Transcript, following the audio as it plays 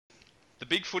The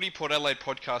Big Footy Port Adelaide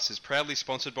podcast is proudly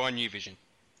sponsored by New Vision.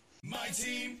 My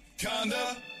team,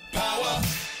 Conda, power.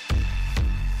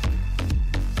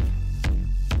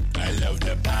 I love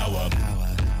the power.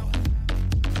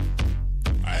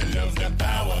 I love the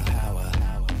power.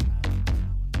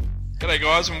 G'day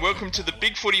guys, and welcome to the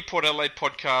Big Footy Port Adelaide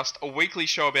podcast, a weekly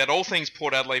show about all things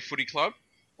Port Adelaide Footy Club.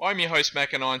 I'm your host,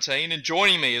 Macca19, and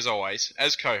joining me as always,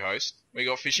 as co-host, we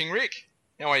got Fishing Rick.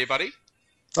 How are you, buddy?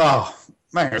 Oh,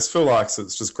 man, I feel like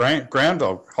it's just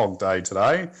Groundhog Day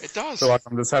today. It does. I feel like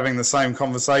I'm just having the same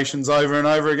conversations over and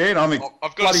over again.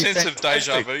 I've got a sense of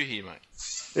deja vu here, mate.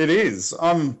 It is.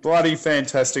 I'm bloody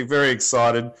fantastic, very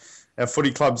excited. Our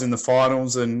footy club's in the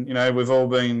finals and, you know, we've all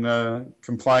been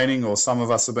complaining, or some of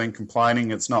us have been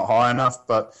complaining it's not high enough,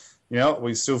 but, you know,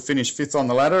 we still finished fifth on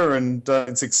the ladder and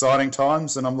it's exciting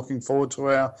times, and I'm looking forward to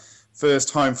our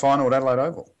first home final at Adelaide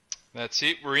Oval. That's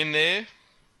it. We're in there.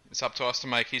 It's up to us to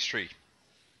make history.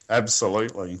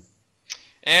 Absolutely.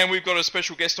 And we've got a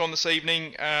special guest on this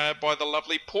evening by the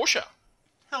lovely Portia.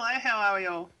 Hello, how are we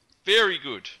all? Very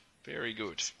good. Very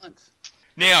good. Excellent.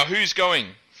 Now, who's going?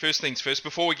 First things first,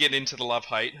 before we get into the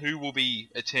love-hate, who will be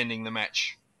attending the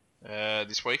match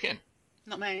this weekend?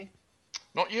 Not me.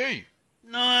 Not you?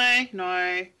 No.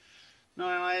 I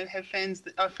have friends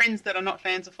that are not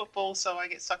fans of football, so I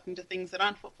get sucked into things that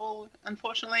aren't football,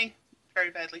 unfortunately.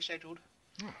 Very badly scheduled.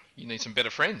 Oh, you need some better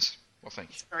friends, I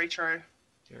think. It's very true.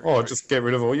 Just get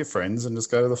rid of all your friends and just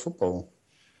go to the football.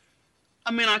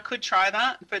 I mean, I could try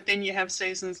that, but then you have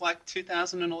seasons like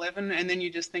 2011, and then you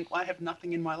just think, well, I have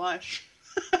nothing in my life.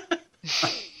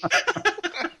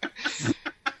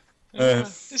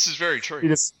 This is very true. You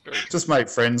just make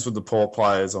friends with the Port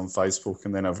players on Facebook,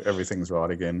 and then everything's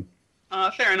right again.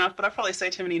 Fair enough, but I probably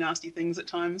say too many nasty things at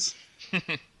times.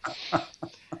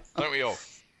 Don't we all?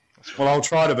 Well, I'll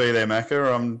try to be there,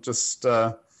 Macca. I'm just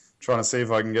trying to see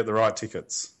if I can get the right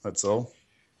tickets. That's all.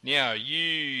 Now,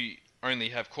 you only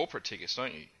have corporate tickets,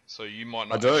 don't you? So you might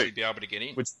not actually be able to get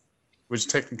in. Which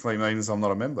technically means I'm not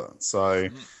a member. So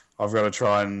I've got to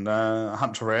try and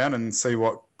hunt around and see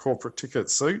what corporate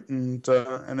tickets suit, and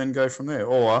then go from there.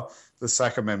 Or the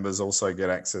SACA members also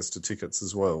get access to tickets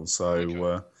as well.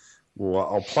 So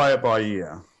I'll play it by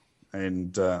ear,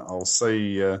 and I'll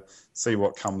see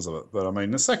what comes of it. But I mean,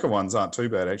 the SACA ones aren't too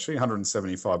bad actually.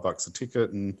 $175 a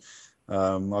ticket, and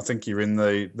I think you're in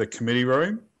the committee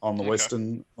room on the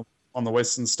western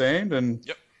stand, and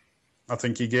I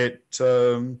think you get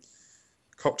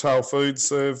cocktail food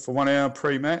served for 1 hour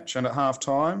pre-match and at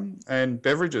half-time, and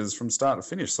beverages from start to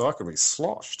finish, so I could be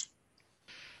sloshed.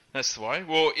 That's the way.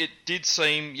 Well, it did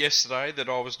seem yesterday that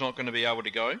I was not going to be able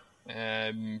to go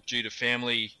due to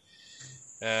family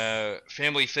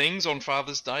things on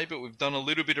Father's Day, but we've done a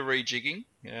little bit of rejigging,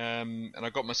 and I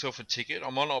got myself a ticket.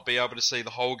 I might not be able to see the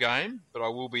whole game, but I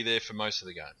will be there for most of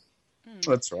the game.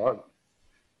 That's right.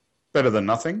 Better than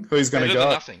nothing. Who's going to go? Better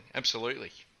than nothing,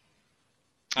 absolutely.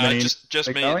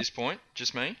 Just me at this point.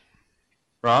 Just me.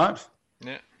 Right.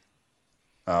 Yeah.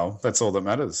 Oh, that's all that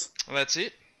matters. Well, that's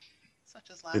it. Such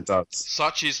is life. It does.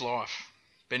 Such is life.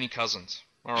 Benny Cousins.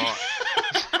 All right.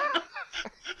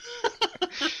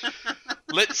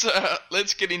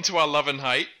 Let's get into our love and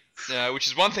hate, which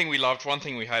is one thing we loved, one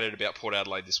thing we hated about Port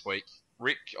Adelaide this week.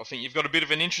 Rick, I think you've got a bit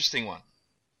of an interesting one.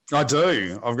 I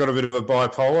do. I've got a bit of a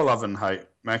bipolar love and hate,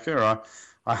 Macca.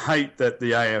 I hate that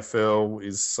the AFL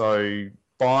is so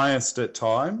biased at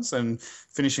times, and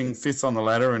finishing fifth on the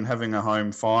ladder and having a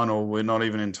home final, we're not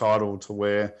even entitled to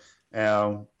wear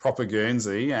our proper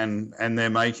Guernsey, and they're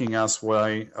making us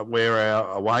wear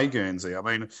our away Guernsey. I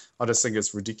mean, I just think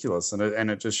it's ridiculous, and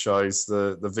it just shows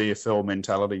the VFL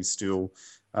mentality still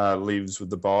lives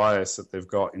with the bias that they've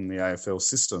got in the AFL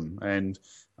system. And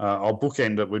I'll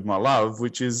bookend it with my love,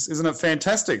 which is, isn't it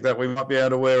fantastic that we might be able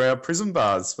to wear our prison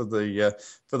bars for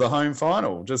the home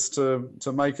final, just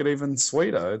to make it even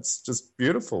sweeter. It's just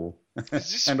beautiful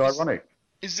and ironic.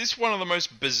 Is this one of the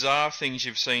most bizarre things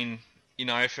you've seen in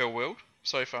AFL world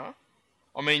so far?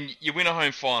 I mean, you win a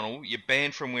home final, you're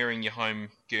banned from wearing your home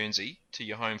Guernsey to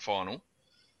your home final.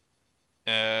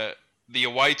 The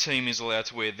away team is allowed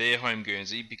to wear their home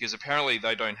Guernsey because apparently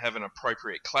they don't have an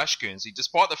appropriate Clash Guernsey,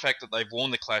 despite the fact that they've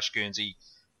worn the Clash Guernsey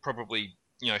probably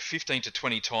 15 to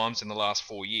 20 times in the last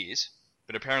 4 years.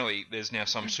 But apparently there's now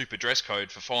some super dress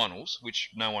code for finals,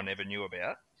 which no one ever knew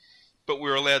about. But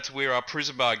we're allowed to wear our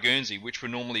prison bar Guernsey, which were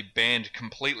normally banned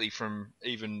completely from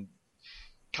even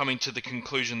coming to the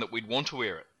conclusion that we'd want to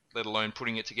wear it, let alone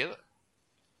putting it together.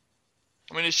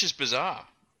 I mean, it's just bizarre.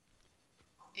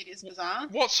 It is bizarre.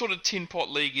 What sort of tin pot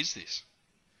league is this?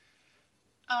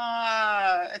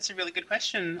 It's a really good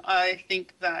question. I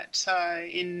think that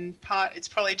in part it's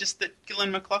probably just that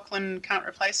Gillan McLaughlin can't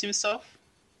replace himself.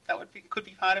 Could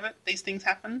be part of it. These things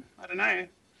happen. I don't know.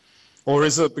 Or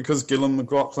is it because Gillan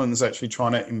McLaughlin's actually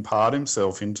trying to impart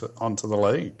himself onto the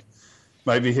league?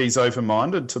 Maybe he's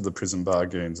open-minded to the prison bar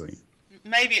Guernsey.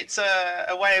 Maybe it's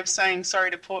a way of saying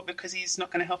sorry to Port because he's not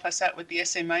going to help us out with the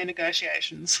SMA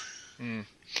negotiations. Right.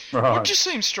 Well, it just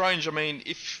seems strange. I mean,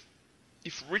 if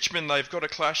Richmond, they've got a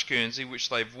Clash Guernsey, which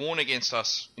they've worn against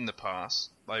us in the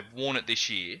past. They've worn it this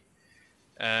year.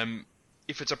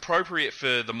 If it's appropriate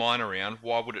for the minor round,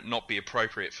 why would it not be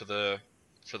appropriate for the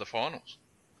finals?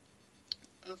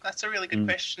 That's a really good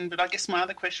question, but I guess my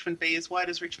other question would be is why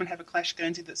does Richmond have a Clash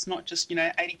Guernsey that's not just,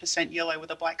 80% yellow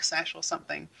with a black sash or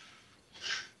something?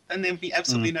 And there'd be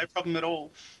absolutely no problem at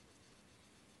all.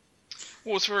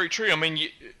 Well, it's very true. I mean,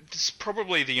 it's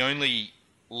probably the only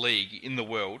league in the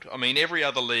world. I mean, every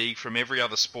other league from every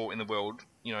other sport in the world,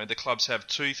 the clubs have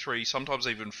 2, 3, sometimes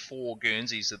even 4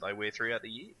 Guernseys that they wear throughout the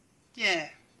year. Yeah.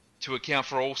 To account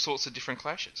for all sorts of different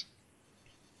clashes.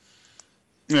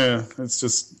 Yeah, it's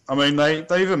just... I mean, they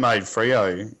even made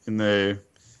Freo in their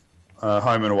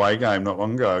home and away game not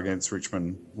long ago against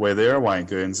Richmond, wear their away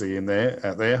Guernsey at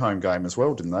their home game as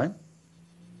well, didn't they?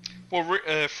 Well,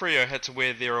 Freo had to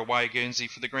wear their away Guernsey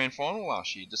for the grand final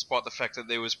last year, despite the fact that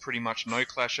there was pretty much no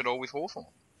clash at all with Hawthorn.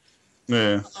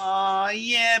 Yeah.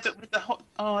 Yeah, but with I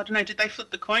don't know, did they flip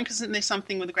the coin? Because isn't there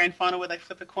something with the grand final where they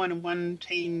flip a coin and one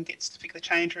team gets to pick the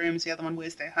change rooms, the other one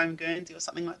wears their home Guernsey or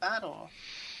something like that? Or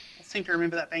I seem to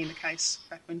remember that being the case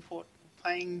back when Port were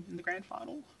playing in the grand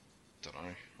final. Don't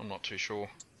know. I'm not too sure.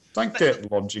 Don't get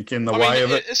logic in the way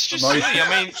of it. It's just silly.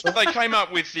 I mean, they came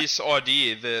up with this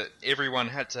idea that everyone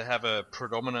had to have a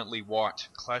predominantly white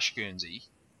Clash Guernsey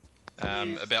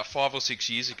about 5 or 6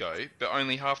 years ago, but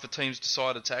only half the teams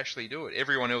decided to actually do it.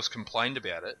 Everyone else complained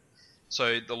about it,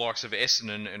 so the likes of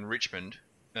Essendon and Richmond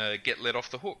get let off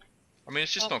the hook. I mean,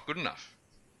 it's just not good enough.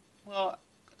 Well,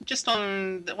 just while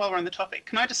we're on the topic,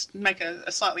 can I just make a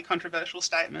slightly controversial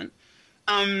statement?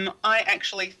 I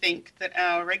actually think that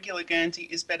our regular Guernsey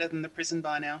is better than the prison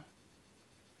bar now.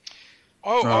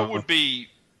 I would be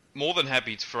more than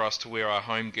happy for us to wear our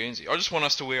home Guernsey. I just want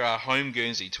us to wear our home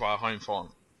Guernsey to our home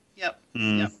final. Yep.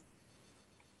 Yep.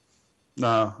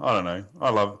 No, I don't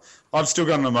know. I've still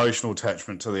got an emotional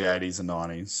attachment to the 80s and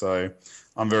 90s, so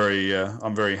I'm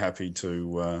very happy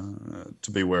to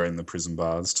be wearing the prison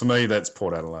bars. To me, that's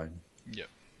Port Adelaide. Yep,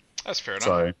 that's fair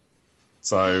enough.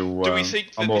 So do we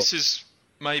think that this is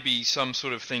maybe some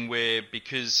sort of thing where,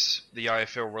 because the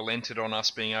AFL relented on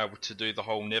us being able to do the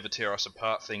whole never tear us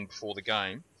apart thing before the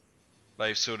game,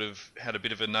 they've sort of had a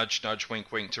bit of a nudge,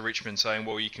 wink, wink to Richmond saying,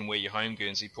 well, you can wear your home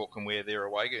Guernsey, Port can wear their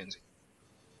away Guernsey?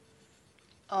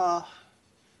 Oh,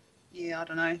 yeah, I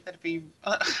don't know. That'd be...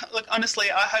 look, honestly,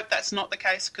 I hope that's not the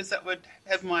case, because that would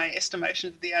have my estimation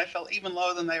of the AFL even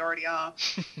lower than they already are.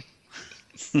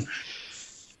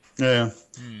 Yeah,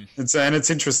 it's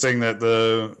interesting that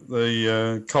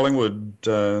the Collingwood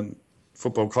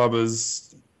Football Club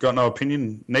has got no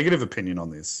negative opinion on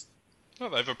this. No,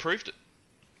 they've approved it.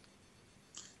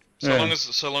 Yeah.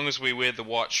 So long as we wear the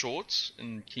white shorts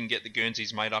and can get the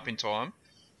Guernseys made up in time,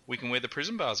 we can wear the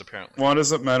prison bars. Apparently. Why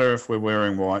does it matter if we're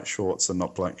wearing white shorts and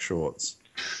not black shorts?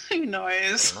 Who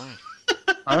knows?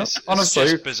 Honestly, it's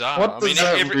just bizarre. What does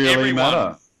that really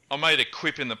matter? I made a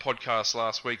quip in the podcast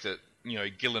last week that,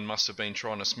 Gillan must have been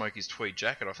trying to smoke his tweed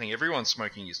jacket. I think everyone's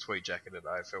smoking his tweed jacket at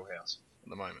AFL House at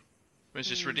the moment. It's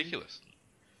just ridiculous.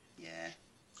 Yeah.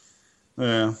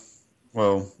 Yeah.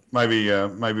 Well, maybe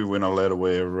we're not allowed to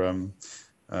wear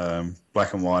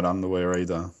black and white underwear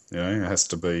either. It has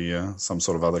to be some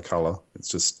sort of other colour. It's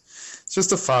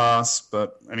just a farce.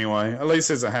 But anyway, at least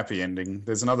there's a happy ending.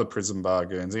 There's another prison bar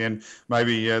Guernsey, and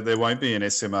maybe there won't be an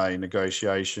SMA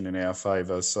negotiation in our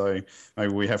favour. So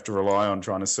maybe we have to rely on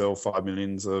trying to sell 5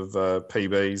 million of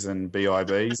PBs and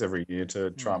BIBs every year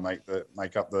to try and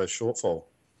make up the shortfall.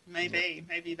 Maybe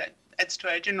that adds to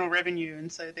our general revenue, and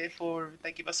so therefore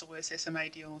they give us a worse SMA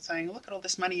deal, saying, "Look at all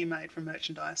this money you made from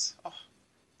merchandise." Oh.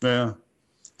 Yeah.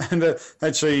 And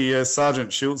actually,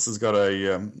 Sergeant Schultz has got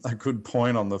a good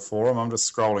point on the forum. I'm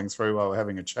just scrolling through while we're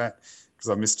having a chat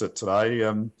because I missed it today.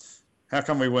 How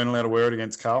come we weren't allowed to wear it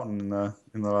against Carlton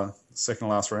in the second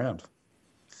last round?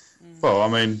 Well, I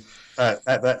mean, at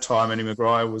that time, Eddie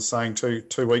McGuire was saying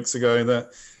two weeks ago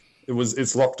that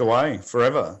it's locked away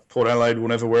forever. Port Adelaide will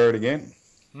never wear it again.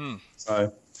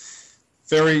 So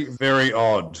very, very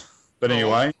odd. But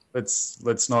anyway,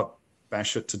 let's not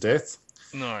bash it to death.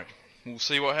 No. We'll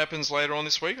see what happens later on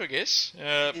this week, I guess.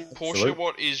 Portia,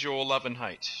 what is your love and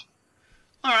hate?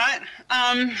 All right.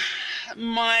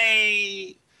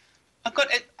 I've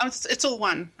got it. It's all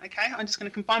one. Okay. I'm just going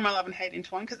to combine my love and hate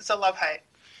into one because it's a love-hate.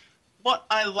 What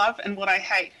I love and what I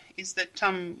hate is that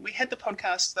we had the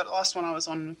podcast, that last one I was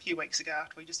on a few weeks ago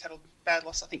after we just had a bad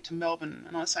loss, I think, to Melbourne,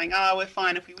 and I was saying, we're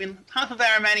fine if we win half of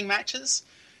our remaining matches.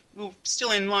 We're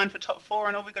still in line for top 4,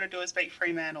 and all we've got to do is beat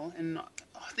Fremantle. And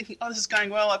thinking, this is going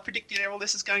well. I predicted all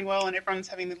this is going well, and everyone's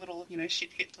having the little,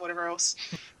 shit fits or whatever else.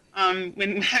 When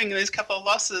we're having those couple of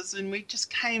losses, and we just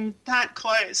came that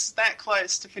close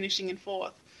to finishing in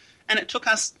 4th. And it took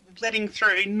us letting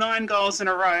through 9 goals in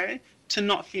a row to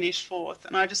not finish 4th.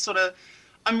 And I just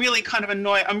I'm really kind of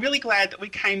annoyed. I'm really glad that we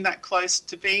came that close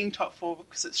to being top 4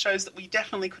 because it shows that we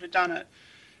definitely could have done it.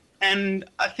 And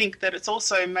I think that it's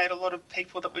also made a lot of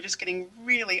people that were just getting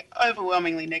really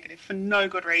overwhelmingly negative for no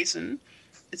good reason.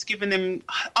 It's given them...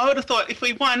 I would have thought if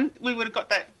we won, we would have got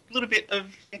that little bit of,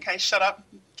 okay, shut up,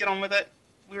 get on with it.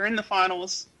 We're in the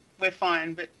finals, we're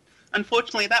fine. But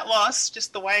unfortunately, that loss,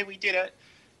 just the way we did it,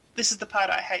 this is the part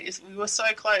I hate, is we were so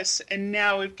close, and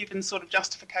now we've given sort of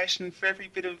justification for every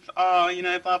bit of,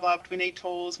 blah, blah, we need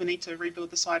tools, we need to rebuild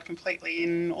the side completely,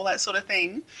 and all that sort of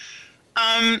thing.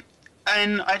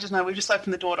 And I just know we've just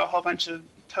opened the door to a whole bunch of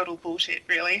total bullshit,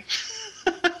 really.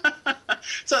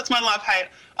 So it's my love-hate.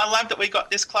 I love that we got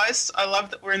this close. I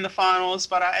love that we're in the finals,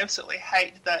 but I absolutely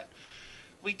hate that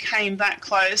we came that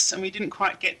close and we didn't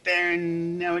quite get there,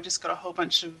 and now we've just got a whole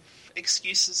bunch of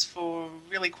excuses for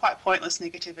really quite pointless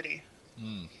negativity.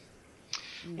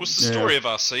 What's the story of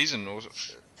our season, or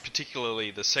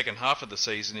particularly the second half of the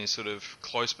season, is sort of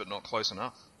close but not close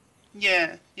enough?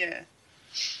 Yeah.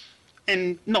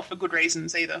 And not for good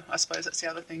reasons either, I suppose that's the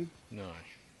other thing. No.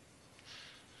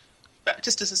 But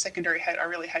just as a secondary hate, I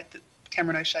really hate that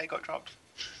Cameron O'Shea got dropped.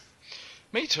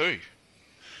 Me too.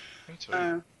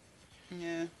 Yeah.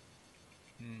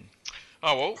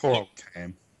 Oh, well. Poor old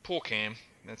Cam. Poor Cam.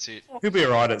 That's it. He'll be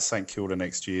alright at St Kilda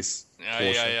next year.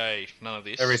 Hey. None of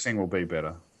this. Everything will be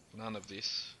better. None of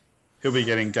this. He'll be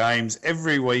getting games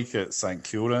every week at St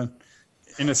Kilda.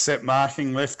 Intercept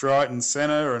marking left, right and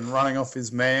centre and running off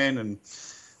his man and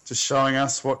just showing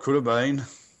us what could have been.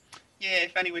 Yeah,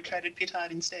 if only we traded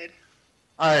Pittard instead.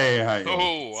 Hey.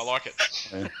 Oh, I like it.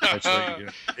 Yeah, actually,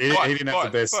 he didn't have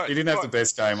the best. He didn't have the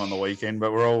best game on the weekend,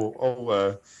 but we're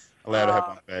all allowed to have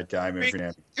one bad game every now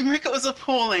and then. Rick, it was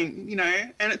appalling,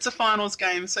 and it's a finals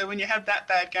game, so when you have that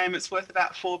bad game, it's worth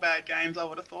about 4 bad games, I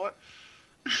would have thought.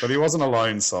 But he wasn't a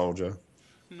lone soldier.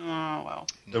 No, well.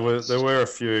 There were a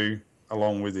few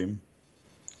along with him.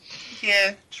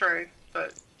 Yeah, true,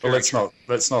 but let's not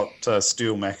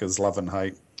steal Macca's love and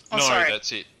hate. Oh, no, sorry.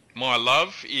 That's it. My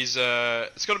love is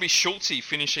it's got to be Schultze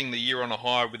finishing the year on a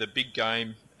high with a big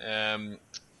game in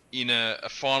a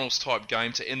finals type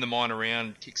game to end the minor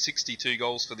round, kick 62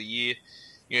 goals for the year.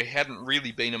 He hadn't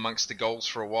really been amongst the goals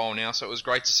for a while now, so it was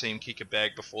great to see him kick a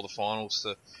bag before the finals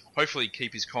to hopefully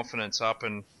keep his confidence up,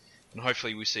 and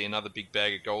hopefully we see another big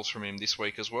bag of goals from him this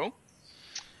week as well.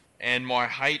 And my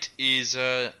hate is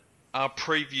our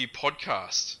preview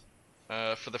podcast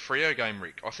for the Freo game,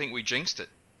 Rick. I think we jinxed it.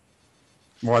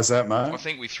 Why is that, mate? I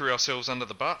think we threw ourselves under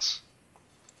the bus.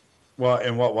 Well,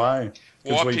 in what way?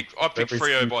 Well, I picked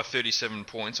Freo by 37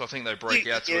 points. I think they broke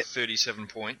out to a 37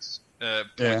 point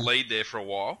lead there for a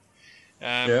while.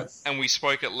 And we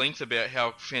spoke at length about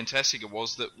how fantastic it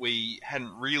was that we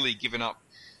hadn't really given up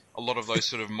a lot of those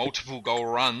sort of multiple goal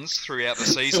runs throughout the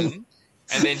season.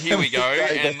 And then here we go,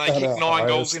 and they kicked 9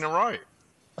 goals in a row.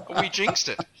 We jinxed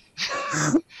it.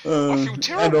 I feel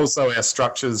terrible. And also our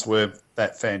structures were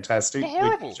that fantastic.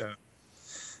 Horrible.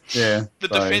 The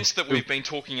defence that we've been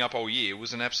talking up all year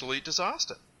was an absolute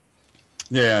disaster.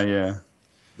 Yeah.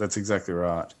 That's exactly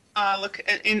right. Look,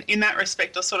 in that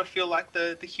respect, I sort of feel like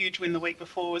the huge win the week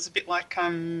before was a bit like,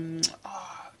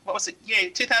 what was it? Yeah,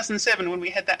 2007 when we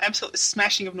had that absolute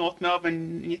smashing of North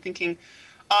Melbourne, and you're thinking,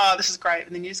 this is great,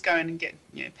 and then you just go in and get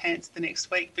pants the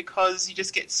next week because you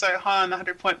just get so high on the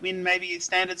 100-point win. Maybe your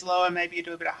standard's lower, maybe you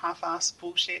do a bit of half-assed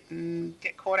bullshit and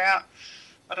get caught out.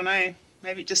 I don't know.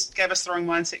 Maybe it just gave us the wrong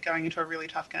mindset going into a really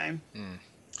tough game. Is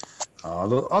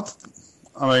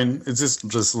this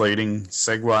just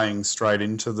segueing straight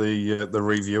into the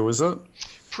review, is it?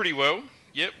 Pretty well.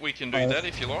 Yep, we can do that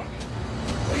if you like.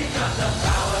 We got the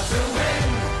power to win,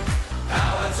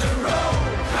 power to roll.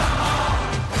 Come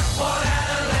on, for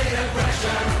Adelaide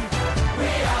aggression.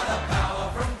 We are the power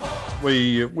from Port.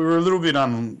 We were a little bit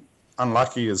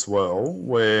unlucky as well,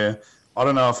 where I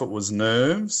don't know if it was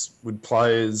nerves with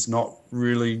players not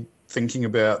really thinking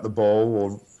about the ball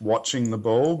or watching the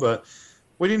ball, but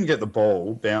we didn't get the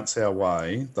ball bounce our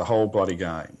way the whole bloody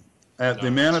game. The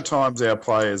amount of times our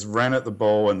players ran at the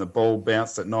ball and the ball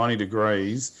bounced at 90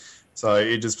 degrees, so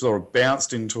it just sort of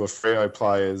bounced into a Freo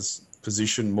player's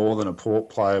position more than a Port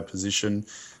player position.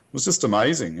 It was just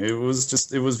amazing. It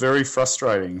was very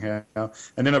frustrating. And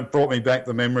then it brought me back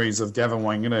the memories of Gavin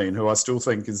Wanganeen, who I still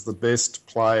think is the best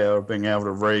player of being able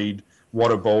to read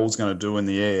what a ball's going to do in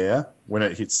the air when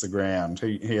it hits the ground.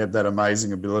 He had that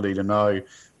amazing ability to know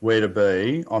where to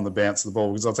be on the bounce of the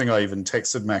ball, because I think I even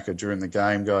texted Macca during the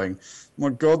game going, my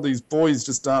God, these boys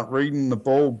just aren't reading the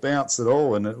ball bounce at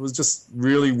all. And it was just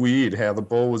really weird how the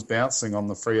ball was bouncing on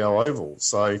the Freo Oval.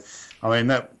 So, I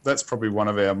mean, that's probably one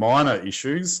of our minor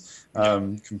issues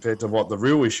compared to what the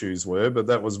real issues were, but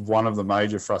that was one of the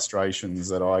major frustrations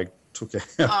that I took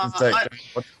out.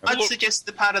 I'd suggest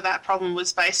the part of that problem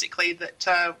was basically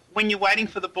that when you're waiting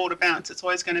for the ball to bounce, it's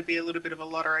always going to be a little bit of a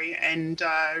lottery, and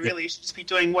really you should just be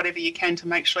doing whatever you can to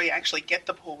make sure you actually get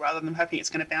the ball rather than hoping it's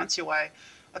going to bounce your way.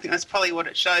 I think that's probably what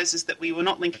it shows, is that we were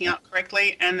not linking up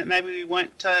correctly and that maybe we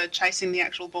weren't chasing the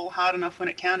actual ball hard enough when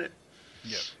it counted.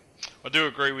 Yeah, I do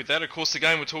agree with that. Of course, the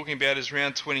game we're talking about is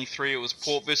round 23. It was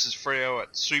Port versus Freo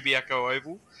at Subiaco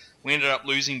Oval. We ended up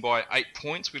losing by 8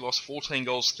 points. We lost 14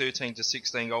 goals, 13 to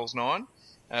 16 goals, 9.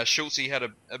 Schultze had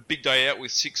a big day out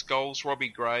with 6 goals. Robbie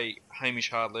Gray, Hamish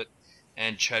Hardlett,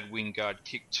 and Chad Wingard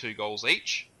kicked 2 goals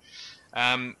each.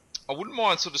 I wouldn't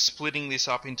mind sort of splitting this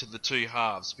up into the two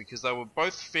halves, because they were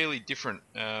both fairly different,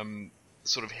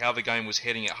 sort of how the game was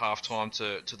heading at half-time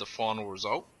to the final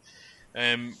result.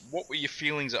 What were your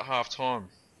feelings at half-time,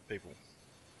 people?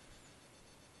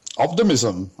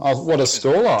 Optimism. Oh, what a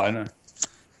scoreline.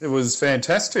 It was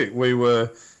fantastic. We were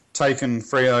taking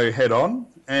Freo head on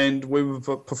and we were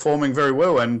performing very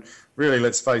well. And really,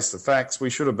 let's face the facts, we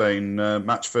should have been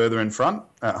much further in front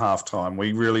at half-time.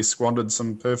 We really squandered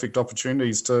some perfect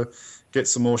opportunities to get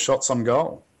some more shots on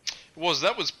goal.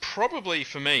 That was probably,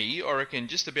 for me, I reckon,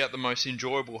 just about the most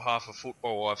enjoyable half of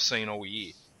football I've seen all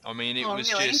year. I mean, it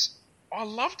was really? just... I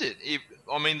loved it.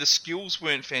 I mean, the skills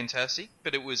weren't fantastic,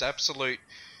 but it was absolute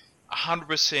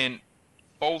 100%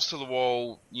 balls to the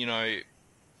wall, you know,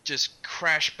 just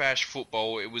crash bash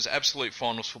football. It was absolute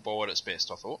finals football at its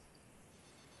best, I thought.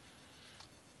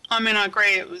 I mean, I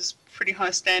agree, it was pretty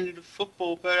high standard of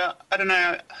football, but I don't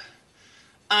know.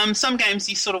 Some games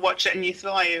you sort of watch it and you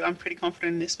thought, oh, I'm pretty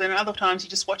confident in this, but other times you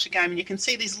just watch a game and you can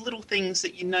see these little things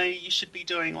that you know you should be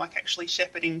doing, like actually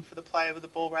shepherding for the player with the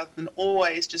ball rather than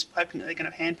always just hoping that they're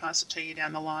going to hand pass it to you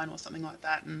down the line or something like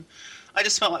that. And I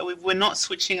just felt like we were not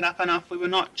switching it up enough, we were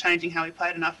not changing how we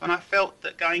played enough, and I felt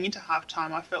that going into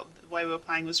half-time, I felt that the way we were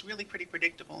playing was really pretty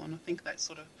predictable, and I think that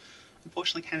sort of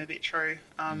unfortunately came a bit true.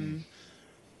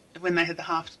 When they had the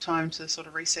half time to sort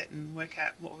of reset and work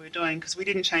out what we were doing, because we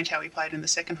didn't change how we played in the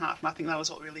second half, and I think that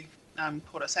was what really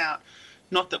caught us out.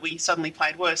 Not that we suddenly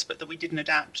played worse, but that we didn't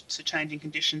adapt to changing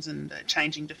conditions and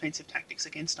changing defensive tactics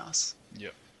against us. Yeah.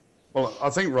 Well, I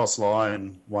think Ross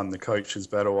Lyon won the coach's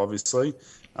battle, obviously.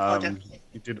 Definitely.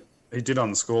 He did on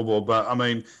the scoreboard, but I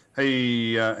mean,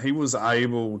 he was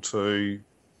able to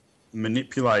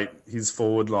manipulate his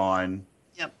forward line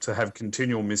to have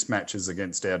continual mismatches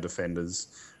against our defenders.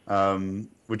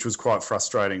 Which was quite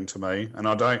frustrating to me. And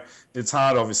it's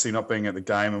hard, obviously, not being at the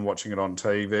game and watching it on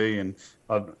TV. And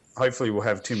hopefully we'll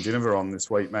have Tim Ginniver on this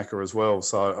week, Macca, as well.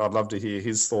 So I'd love to hear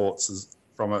his thoughts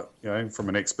from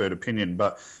an expert opinion.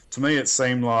 But to me, it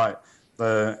seemed like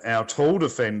our tall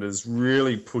defenders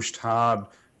really pushed hard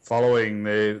following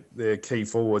their key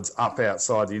forwards up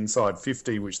outside the inside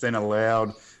 50, which then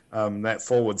allowed that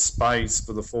forward space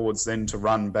for the forwards then to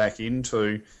run back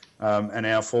into. And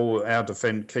our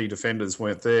key defenders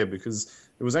weren't there, because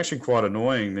it was actually quite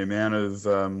annoying the amount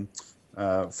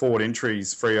of forward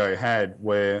entries Freo had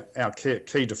where our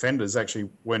key defenders actually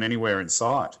weren't anywhere in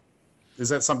sight. Is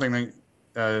that something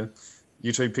that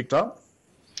you two picked up?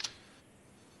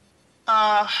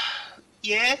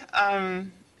 Yeah.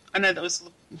 I know that was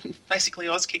basically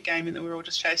Auskick game and that we were all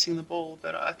just chasing the ball,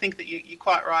 but I think that you're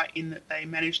quite right in that they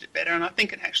managed it better, and I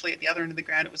think it actually at the other end of the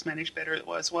ground it was managed better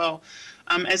as well.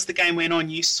 As the game went on,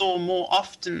 you saw more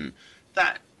often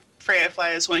that Freo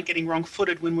players weren't getting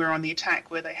wrong-footed when we were on the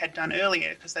attack, where they had done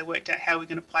earlier, because they worked out how we're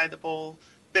going to play the ball,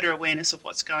 better awareness of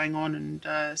what's going on,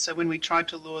 and so when we tried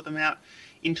to lure them out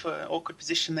into an awkward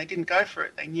position, they didn't go for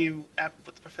it. They knew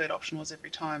what the preferred option was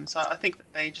every time. So I think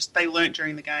that they learnt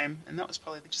during the game, and that was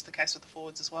probably just the case with the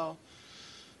forwards as well.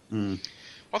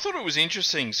 I thought it was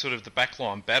interesting, sort of the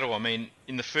backline battle. I mean,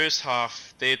 in the first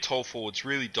half, their tall forwards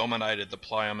really dominated the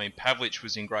play. I mean, Pavlich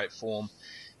was in great form.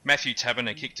 Matthew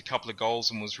Taberner kicked a couple of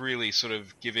goals and was really sort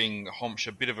of giving Homsch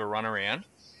a bit of a runaround.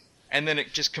 and then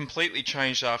it just completely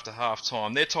changed after half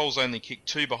time. Their Tolls only kicked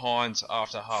 2 behinds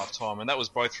after half time, and that was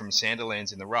both from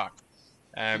Sandilands in the ruck.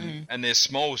 And their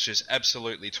smalls just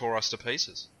absolutely tore us to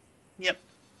pieces. Yep.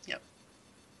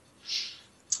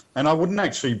 And I wouldn't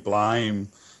actually blame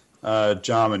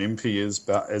Jarman Impey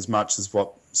as much as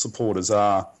what supporters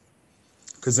are,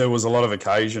 because there was a lot of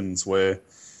occasions where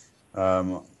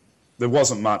there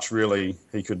wasn't much really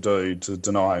he could do to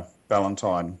deny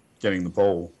Ballantyne getting the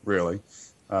ball, really.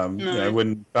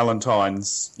 When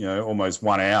Ballantyne's, almost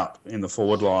one out in the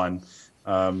forward line,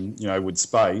 with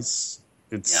space,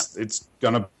 it's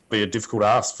going to be a difficult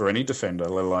ask for any defender,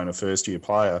 let alone a first-year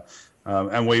player.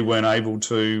 And we weren't able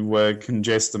to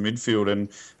congest the midfield, and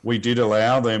we did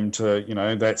allow them to,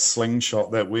 that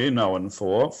slingshot that we're known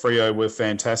for. Freo were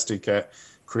fantastic at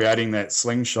creating that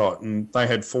slingshot, and they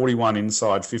had 41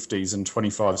 inside 50s and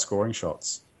 25 scoring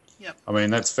shots. Yep. I mean,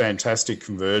 that's fantastic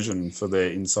conversion for their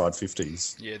inside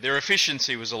 50s. Yeah, their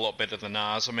efficiency was a lot better than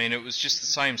ours. I mean, it was just the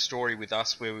same story with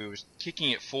us where we were kicking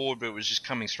it forward, but it was just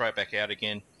coming straight back out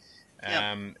again.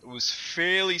 It was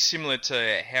fairly similar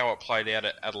to how it played out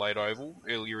at Adelaide Oval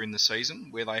earlier in the season,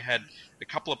 where they had a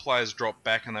couple of players drop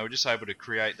back and they were just able to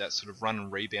create that sort of run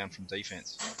and rebound from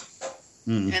defence.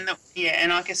 And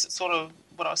I guess it's sort of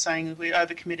what I was saying, we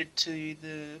overcommitted to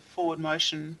the forward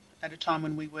motion at a time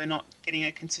when we were not getting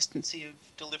a consistency of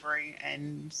delivery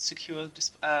and secure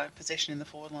possession in the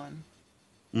forward line.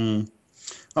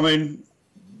 I mean,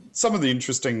 some of the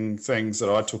interesting things that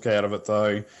I took out of it,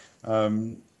 though,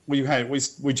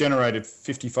 we generated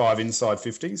 55 inside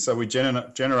 50s, so we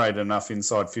generated enough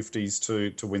inside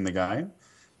 50s to win the game.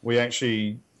 We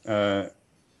actually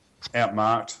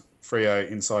outmarked Freo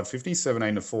inside 50,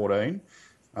 17-14.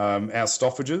 Our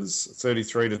stoppages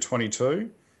 33-22,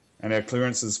 and our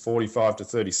clearances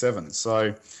 45-37.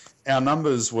 So our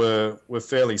numbers were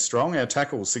fairly strong. Our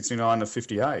tackles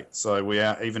 69-58, so we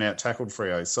even out tackled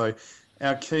Freo. So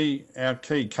our key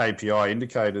KPI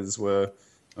indicators were.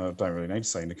 I don't really need to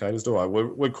say indicators, do I?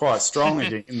 We're quite strong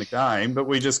in the game, but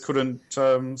we just couldn't.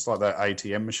 It's like that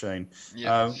ATM machine.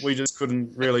 Yeah. We just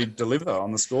couldn't really deliver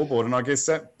on the scoreboard, and I guess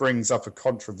that brings up a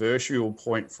controversial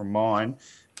point from mine.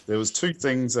 There was two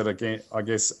things that I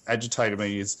guess agitated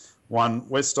me. Is one,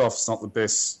 Westhoff's not the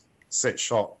best set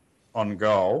shot on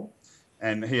goal,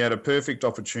 and he had a perfect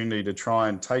opportunity to try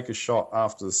and take a shot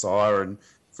after the siren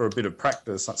for a bit of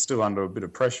practice, still under a bit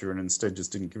of pressure, and instead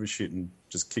just didn't give a shit and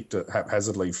just kicked it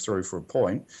haphazardly through for a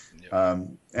point. Yep.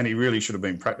 And he really should have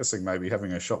been practicing maybe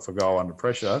having a shot for goal under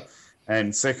pressure.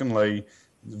 And secondly,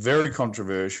 very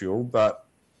controversial, but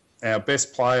our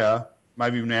best player,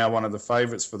 maybe now one of the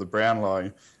favourites for the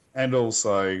Brownlow, and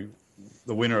also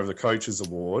the winner of the Coaches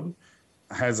Award,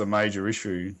 has a major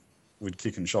issue with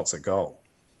kicking shots at goal.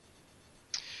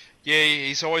 Yeah,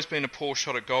 he's always been a poor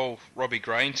shot at goal, Robbie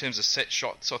Gray, in terms of set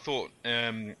shots. I thought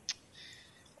there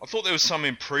was some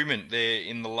improvement there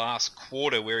in the last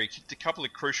quarter where he kicked a couple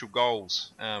of crucial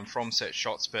goals from set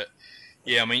shots. But,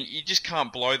 yeah, I mean, you just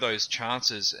can't blow those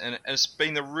chances. And it's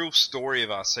been the real story of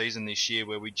our season this year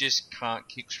where we just can't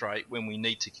kick straight when we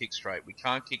need to kick straight. We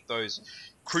can't kick those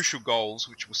crucial goals,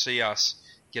 which will see us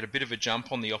get a bit of a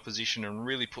jump on the opposition and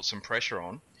really put some pressure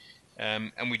on.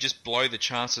 And we just blow the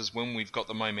chances when we've got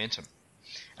the momentum,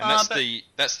 and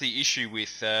that's the issue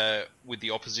with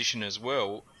the opposition as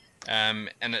well.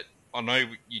 I know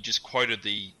you just quoted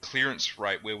the clearance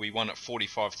rate where we won at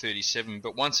 45-37,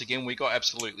 but once again we got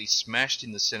absolutely smashed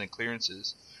in the centre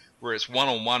clearances, where it's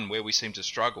one-on-one where we seem to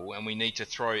struggle, and we need to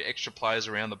throw extra players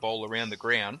around the bowl, around the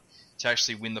ground, to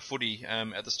actually win the footy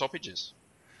at the stoppages.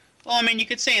 Well, I mean, you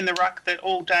could see in the ruck that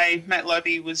all day Matt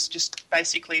Lobby was just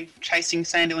basically chasing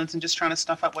Sandilands and just trying to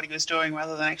stuff up what he was doing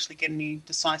rather than actually getting any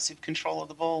decisive control of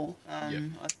the ball. I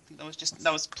think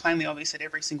that was plainly obvious at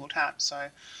every single tap. So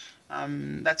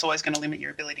that's always going to limit your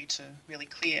ability to really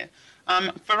clear.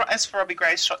 As for Robbie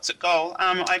Gray's shots at goal,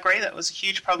 I agree that was a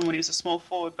huge problem when he was a small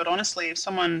forward. But honestly, if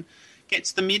someone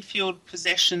gets the midfield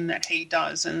possession that he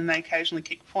does and they occasionally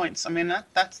kick points, I mean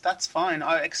that's fine.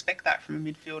 I expect that from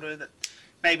a midfielder, that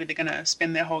maybe they're going to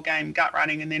spend their whole game gut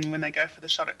running, and then when they go for the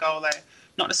shot at goal, they're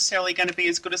not necessarily going to be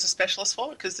as good as a specialist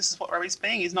forward, because this is what Robbie's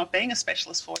being. He's not being a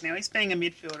specialist forward now. He's being a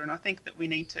midfielder, and I think that we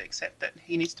need to accept that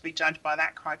he needs to be judged by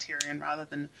that criterion rather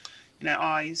than,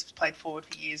 he's played forward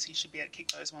for years, he should be able to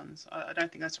kick those ones. I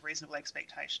don't think that's a reasonable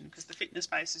expectation, because the fitness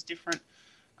base is different.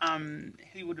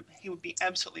 He would be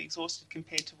absolutely exhausted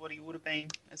compared to what he would have been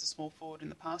as a small forward in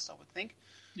the past, I would think.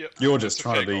 Yep. You're just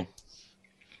trying to be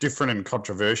different and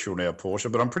controversial now, Portia,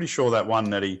 but I'm pretty sure that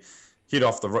one that he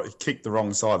kicked the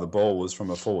wrong side of the ball was from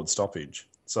a forward stoppage.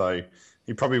 So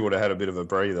he probably would have had a bit of a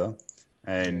breather.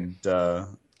 And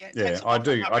it Yeah, takes a I while for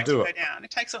do. a heart I rate do to it. go down.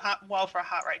 It takes a while for a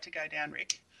heart rate to go down,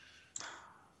 Rick.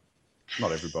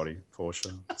 Not everybody,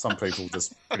 Portia. Some people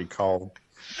just pretty cold,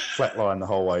 flatline the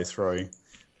whole way through.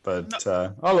 But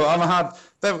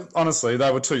look, honestly,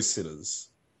 they were two sitters.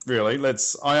 Really,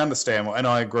 I understand and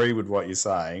I agree with what you're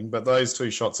saying. But those two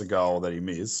shots of goal that he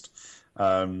missed,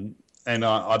 and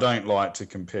I don't like to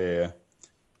compare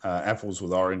apples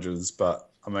with oranges. But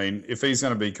I mean, if he's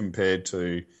going to be compared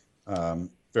to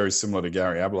very similar to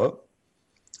Gary Ablett,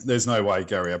 there's no way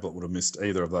Gary Ablett would have missed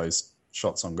either of those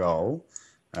shots on goal.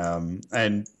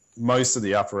 And most of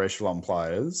the upper echelon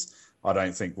players, I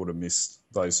don't think would have missed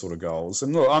those sort of goals.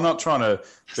 And look, I'm not trying to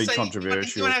be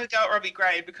controversial. You want to have a go at Robbie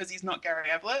Gray because he's not Gary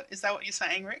Ablett? Is that what you're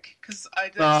saying, Rick?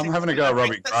 No, I'm having a go at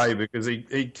Robbie Gray because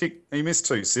he missed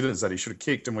two sitters that he should have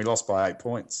kicked, and we lost by 8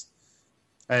 points.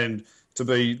 And to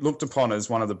be looked upon as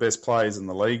one of the best players in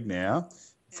the league now,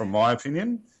 from my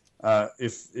opinion,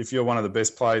 if you're one of the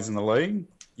best players in the league,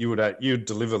 you'd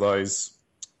deliver those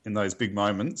in those big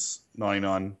moments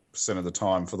 99% of the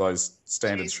time for those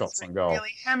standard shots on goal.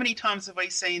 Really, how many times have we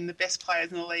seen the best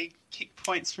players in the league kick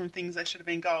points from things that should have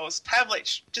been goals?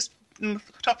 Pavlich, just on the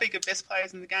topic of best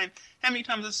players in the game, how many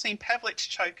times have we seen Pavlich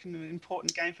choke in an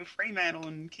important game for Fremantle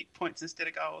and kick points instead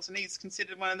of goals? And he's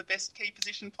considered one of the best key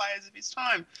position players of his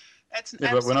time. That's an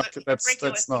absolute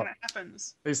regular thing that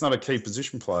happens. He's not a key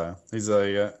position player. He's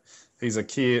a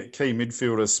key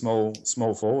midfielder,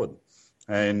 small forward.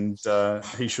 And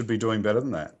he should be doing better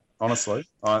than that, honestly.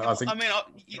 I think. I mean,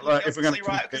 you're obviously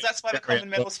right, because that's why the Common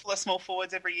Medal's full of small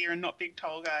forwards every year and not big,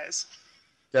 tall guys.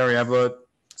 Gary Ablett,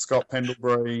 Scott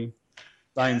Pendlebury,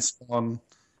 Dane Swan,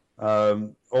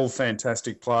 all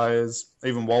fantastic players.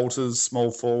 Even Walters, small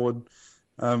forward.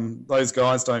 Those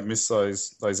guys don't miss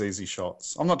those easy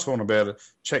shots. I'm not talking about a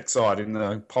check side in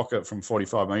the pocket from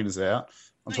 45 metres out.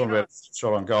 I'm talking about a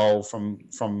shot on goal from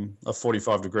a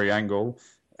 45-degree angle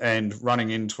and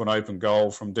running into an open goal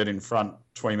from dead in front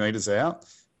 20 metres out.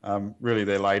 Really,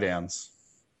 they're laydowns,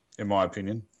 in my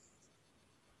opinion.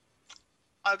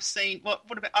 I've seen,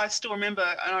 I still remember,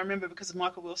 and I remember because of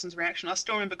Michael Wilson's reaction, I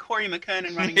still remember Corey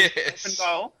McKernan running into an open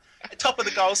goal. At the top of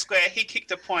the goal square, he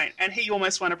kicked a point, and he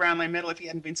almost won a Brownlow medal if he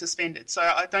hadn't been suspended. So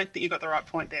I don't think you got the right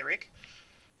point there, Rick.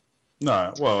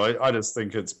 No, well, I just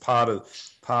think it's part of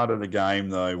the game,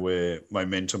 though, where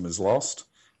momentum is lost.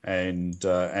 And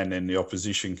then the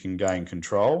opposition can gain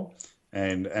control,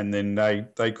 and then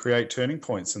they create turning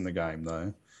points in the game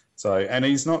though. So and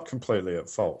he's not completely at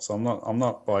fault. So I'm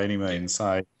not by any means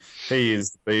saying he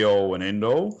is the be all and end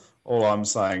all. All I'm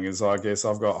saying is I guess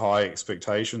I've got high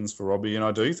expectations for Robbie, and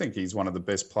I do think he's one of the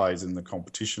best players in the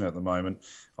competition at the moment.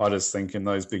 I just think in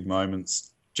those big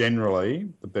moments, generally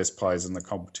the best players in the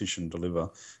competition deliver,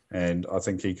 and I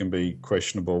think he can be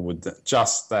questionable with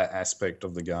just that aspect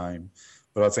of the game.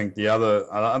 But I think the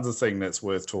other thing that's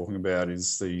worth talking about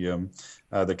is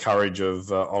the courage of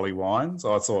Ollie Wines.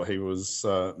 I thought he was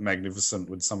magnificent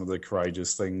with some of the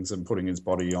courageous things and putting his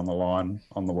body on the line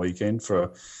on the weekend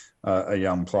for a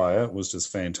young player. It was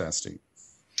just fantastic.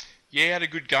 Yeah, he had a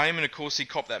good game, and of course he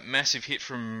copped that massive hit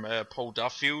from Paul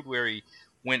Duffield where he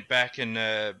went back and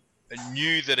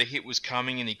knew that a hit was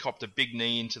coming, and he copped a big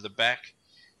knee into the back.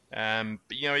 But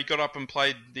he got up and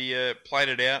played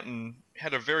it out and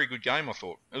had a very good game. I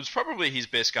thought it was probably his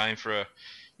best game for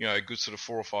a good sort of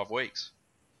 4 or 5 weeks.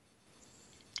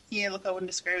 Yeah, look, I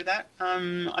wouldn't disagree with that.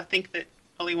 I think that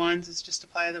Ollie Wines is just a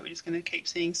player that we're just going to keep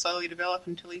seeing slowly develop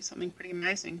until he's something pretty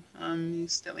amazing.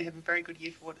 He's certainly had a very good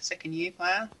year for a second-year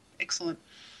player. Excellent.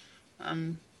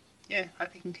 I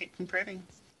hope he can keep improving.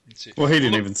 Well, he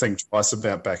didn't even think twice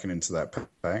about backing into that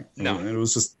pack. No, it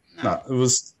was just no. It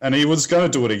was, and he was going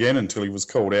to do it again until he was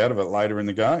called out of it later in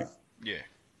the game. Yeah.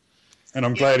 And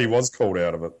I'm glad he was called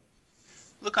out of it.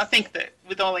 Look, I think that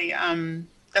with Ollie,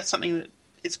 that's something that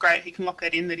is great. He can lock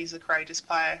that in, that he's a courageous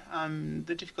player.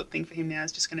 The difficult thing for him now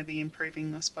is just going to be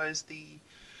improving, I suppose, the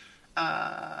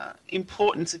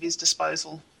importance of his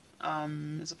disposal,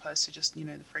 as opposed to just,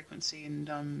 the frequency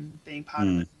and being part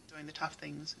of it, doing the tough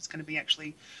things. It's going to be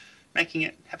actually making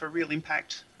it have a real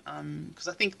impact. Because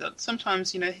I think that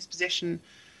sometimes, his possession...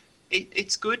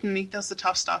 It's good and he does the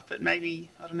tough stuff, but maybe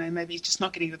he's just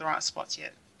not getting to the right spots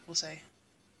yet. We'll see.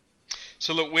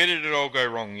 So look, where did it all go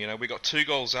wrong? We got 2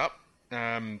 goals up,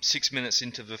 6 minutes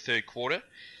into the third quarter,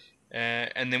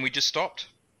 and then we just stopped.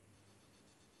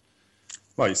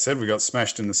 Like you said, we got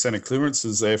smashed in the centre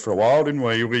clearances there for a while, didn't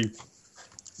we?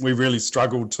 We really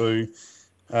struggled to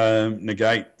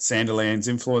negate Sanderland's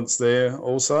influence there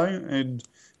also, and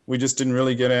we just didn't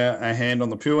really get our hand on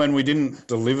the pill, and we didn't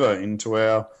deliver into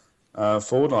our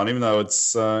forward line, even though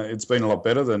it's been a lot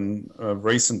better than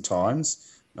recent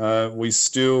times. we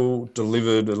still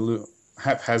delivered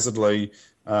haphazardly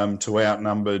to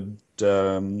outnumbered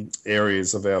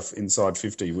areas of our inside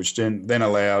 50, which then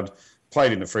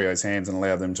played into Freo's hands and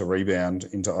allowed them to rebound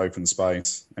into open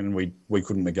space, and we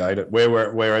couldn't negate it,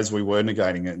 whereas we were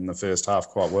negating it in the first half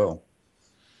quite well.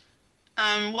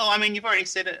 Well, I mean, you've already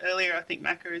said it earlier, I think,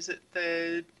 Macca, is that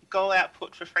the goal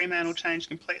output for Fremantle changed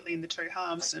completely in the two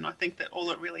halves, and I think that all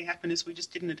that really happened is we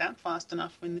just didn't adapt fast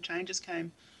enough when the changes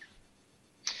came.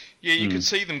 Yeah, you could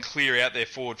see them clear out their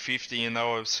forward 50, and they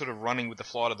were sort of running with the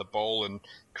flight of the ball and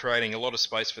creating a lot of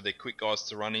space for their quick guys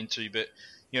to run into, but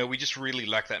we just really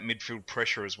lacked that midfield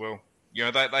pressure as well.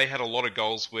 They had a lot of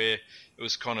goals where it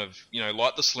was kind of,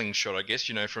 like the slingshot, I guess,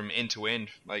 from end to end.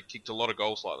 They kicked a lot of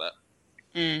goals like that.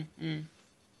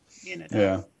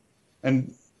 Yeah.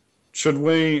 And should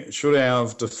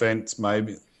our defence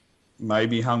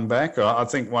maybe hung back? I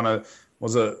think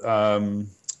was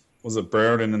it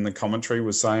Brereton in the commentary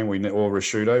was saying or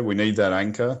Rashudo, we need that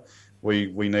anchor. We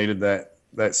needed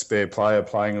that spare player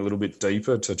playing a little bit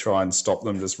deeper to try and stop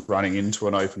them just running into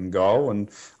an open goal. And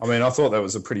I mean, I thought that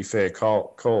was a pretty fair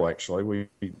call actually.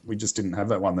 We just didn't have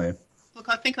that one there. Look,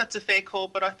 I think that's a fair call,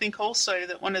 but I think also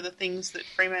that one of the things that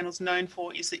Fremantle's known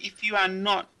for is that if you are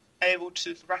not able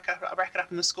to rack it up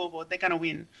on the scoreboard, they're going to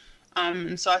win.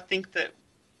 And so I think that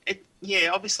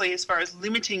obviously as far as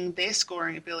limiting their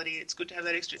scoring ability, it's good to have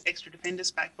that extra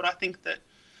defenders back. But I think that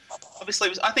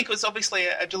it was obviously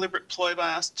a deliberate ploy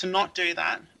by us to not do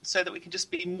that, so that we can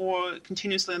just be more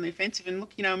continuously on the offensive. And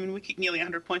look, we kicked nearly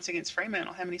 100 points against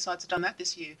Fremantle. How many sides have done that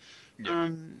this year?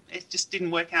 Yep. It just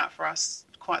didn't work out for us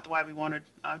quite the way we wanted,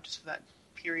 just for that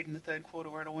period in the third quarter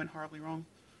where it all went horribly wrong.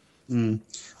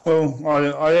 Well,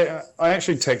 I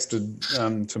actually texted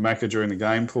to Macca during the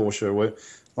game, Portia,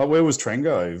 where was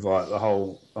Trengo the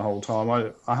whole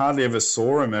time? I hardly ever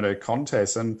saw him at a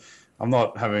contest, and I'm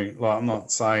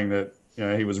not saying that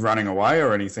he was running away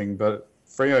or anything, but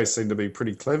Freo seemed to be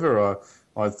pretty clever.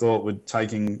 I thought with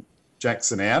taking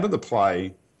Jackson out of the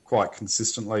play quite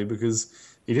consistently, because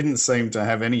he didn't seem to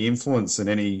have any influence in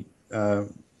any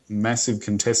massive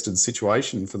contested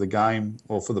situation for the game,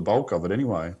 or for the bulk of it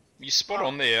anyway. You're spot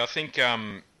on there. I think,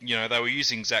 they were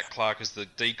using Zach Clark as the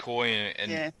decoy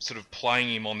and sort of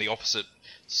playing him on the opposite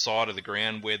side of the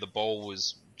ground where the ball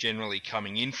was generally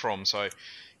coming in from. So,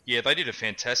 yeah, they did a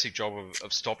fantastic job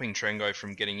of stopping Trengo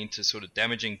from getting into sort of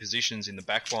damaging positions in the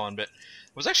back line. But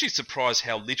I was actually surprised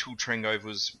how little Trengo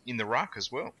was in the ruck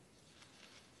as well.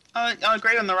 I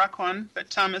agree on the ruck one,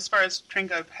 but as far as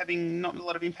Trengo having not a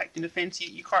lot of impact in defence,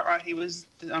 you're quite right, he was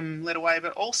led away.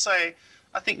 But also,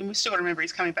 I think we've still got to remember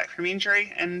he's coming back from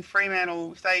injury, and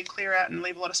Fremantle, if they clear out and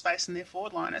leave a lot of space in their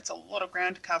forward line, it's a lot of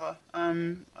ground to cover. I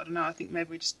don't know, I think maybe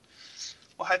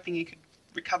we're hoping he could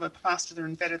recover faster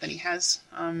and better than he has.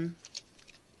 Well,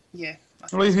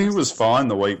 he was fine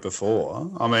the week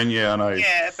before. I mean, I know.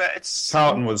 Yeah, but it's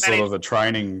Carlton was sort of a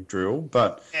training drill,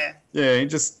 but it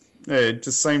just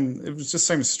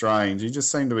seemed strange. He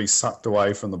just seemed to be sucked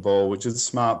away from the ball, which is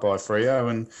smart by Freo,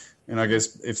 and I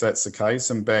guess if that's the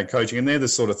case, and bad coaching, and they're the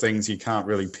sort of things you can't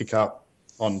really pick up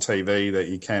on TV that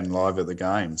you can live at the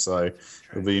game. So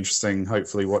it'll be interesting,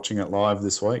 hopefully, watching it live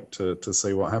this week to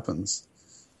see what happens.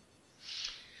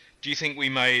 Do you think we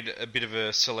made a bit of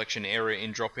a selection error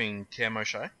in dropping Cam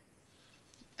O'Shea?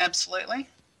 Absolutely.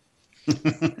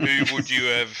 Who would you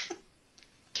have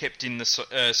kept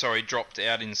dropped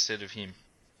out instead of him?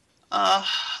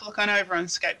 Look, I know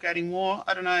everyone's scapegoating Moore.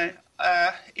 I don't know.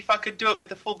 If I could do it with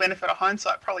the full benefit of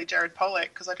hindsight, probably Jared Polec,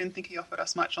 because I didn't think he offered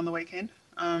us much on the weekend.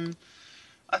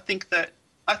 I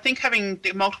think having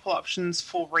the multiple options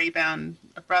for rebound,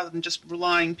 rather than just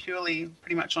relying purely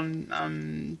pretty much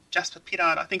on Jasper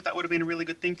Pittard, I think that would have been a really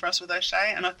good thing for us with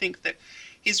O'Shea. And I think that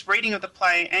his reading of the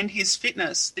play and his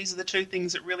fitness, these are the two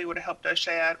things that really would have helped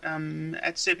O'Shea out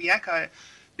at Subiaco,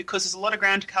 because there's a lot of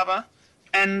ground to cover,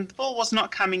 and the ball was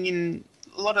not coming in.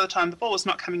 A lot of the time, the ball was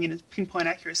not coming in at pinpoint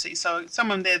accuracy. So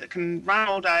someone there that can run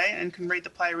all day and can read the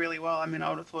play really well, I mean, I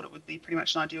would have thought it would be pretty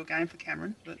much an ideal game for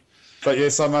Cameron. But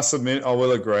yes, I must admit, I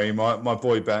will agree. My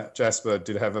boy Jasper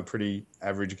did have a pretty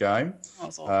average game.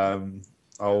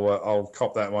 I'll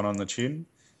cop that one on the chin,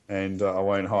 and I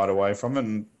won't hide away from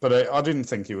it. But I didn't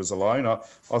think he was alone. I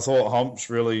thought Homps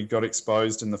really got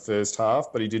exposed in the first half,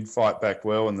 but he did fight back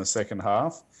well in the second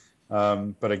half.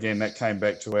 But again, that came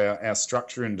back to our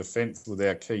structure in defence with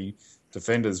our key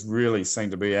defenders really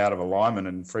seemed to be out of alignment,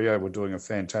 and Freo were doing a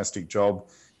fantastic job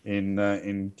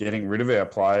in getting rid of our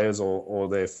players or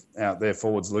their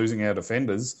forwards losing our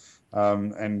defenders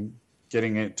and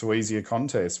getting it to easier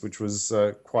contests, which was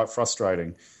quite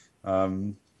frustrating.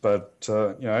 But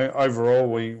overall,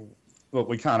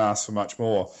 we can't ask for much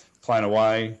more. playing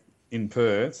away in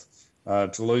Perth,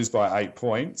 to lose by 8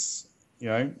 points. You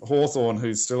know, Hawthorn,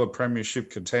 who's still a premiership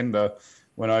contender,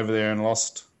 went over there and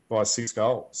lost by 6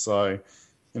 goals. So,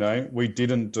 you know, we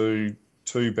didn't do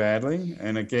too badly.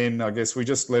 And again, I guess we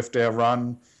just left our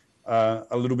run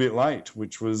a little bit late,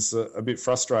 which was a bit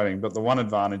frustrating. But the one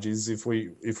advantage is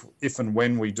if and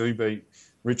when we do beat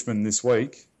Richmond this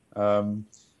week,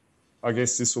 I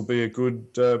guess this will be a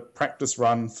good practice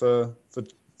run for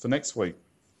next week.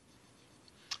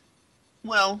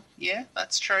 Well, yeah,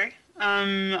 that's true.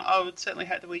 I would certainly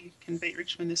hope that we can beat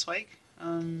Richmond this week.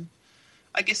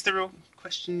 I guess the real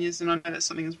question is, and I know that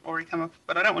something has already come up,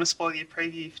 but I don't want to spoil your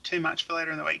preview too much for later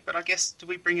in the week, but I guess do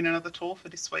we bring in another tour for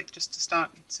this week just to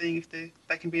start seeing if they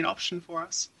can be an option for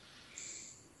us?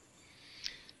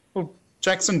 Well,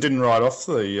 Jackson didn't write off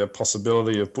the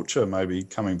possibility of Butcher maybe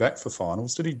coming back for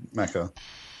finals, did he, Macca?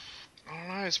 I don't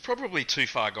know, it's probably too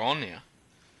far gone now.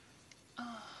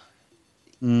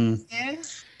 Yeah.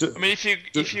 I mean,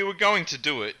 if you were going to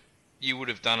do it, you would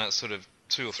have done it sort of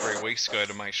 2 or 3 weeks ago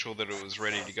to make sure that it was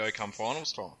ready to go come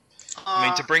finals time. I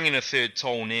mean, to bring in a third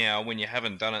toll now when you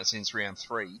haven't done it since round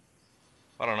 3,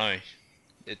 I don't know.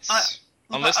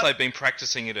 Unless they've been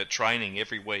practicing it at training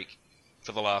every week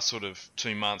for the last sort of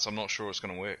 2 months, I'm not sure it's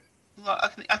going to work. I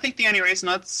think the only reason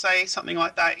I'd say something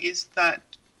like that is that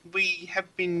we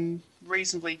have been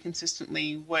reasonably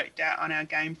consistently worked out on our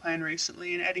game plan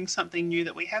recently, and adding something new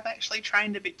that we have actually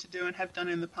trained a bit to do and have done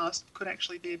in the past could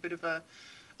actually be a bit of a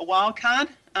wild card.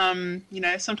 You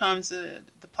know, sometimes the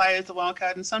player is the wild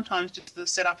card, and sometimes just the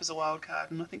setup is a wild card,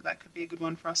 and I think that could be a good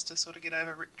one for us to sort of get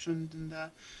over Richmond and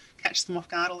catch them off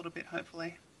guard a little bit,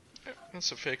 hopefully. Yeah,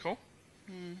 that's a fair call.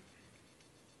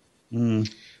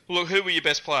 Mm. Look, who were your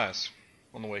best players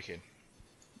on the weekend?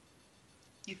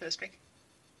 You first, Rick.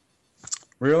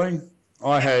 Really?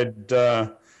 I had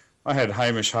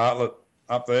Hamish Hartlett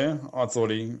up there. I thought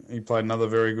he played another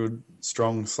very good,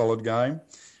 strong, solid game.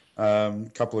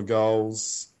 Couple of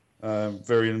goals,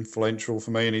 very influential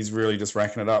for me, and he's really just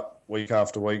racking it up week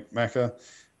after week, Macca.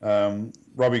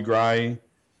 Robbie Gray,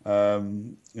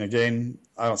 again,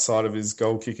 outside of his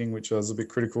goal kicking, which I was a bit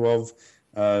critical of,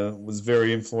 was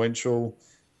very influential.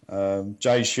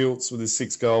 Jay Schultz with his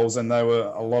 6 goals, and a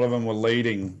lot of them were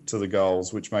leading to the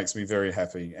goals, which makes me very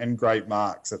happy, and great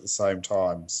marks at the same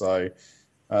time. So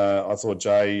I thought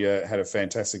Jay had a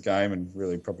fantastic game and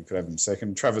really probably could have him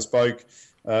second. Travis Boak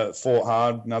fought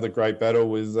hard, another great battle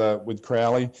with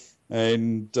Crowley,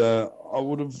 and I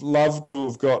would have loved to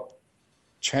have got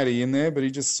Chatty in there, but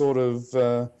he just sort of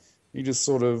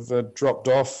dropped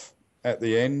off at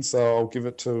the end. So I'll give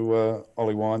it to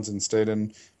Ollie Wines instead,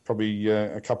 and probably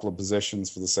a couple of possessions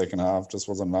for the second half. Just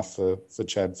wasn't enough for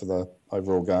Chad for the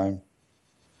overall game.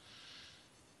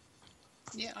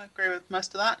 Yeah, I agree with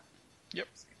most of that. Yep.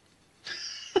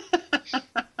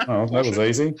 Oh, that was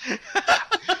easy.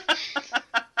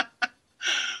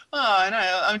 Oh, I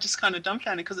know. I'm just kind of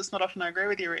dumbfounded because it's not often I agree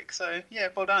with you, Rick. So, yeah,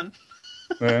 well done.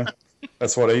 Yeah,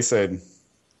 that's what he said.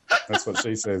 That's what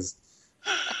she says.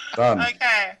 Done.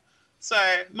 Okay. So,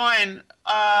 mine,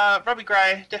 Robbie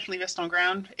Gray, definitely best on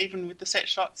ground, even with the set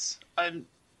shots. I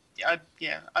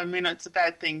mean, it's a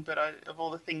bad thing, but of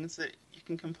all the things that you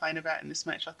can complain about in this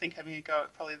match, I think having a go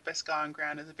at probably the best guy on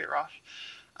ground is a bit rough.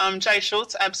 Jay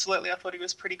Schultz, absolutely, I thought he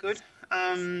was pretty good.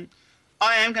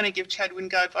 I am going to give Chad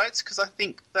Wingard votes because I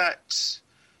think that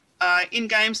in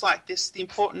games like this, the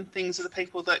important things are the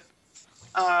people that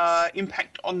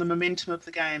impact on the momentum of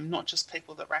the game, not just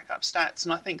people that rack up stats.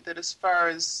 And I think that as far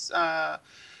as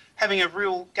having a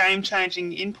real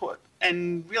game-changing input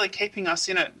and really keeping us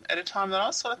in it at a time that I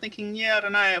was sort of thinking, I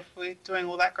don't know if we're doing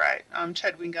all that great.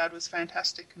 Chad Wingard was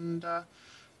fantastic, and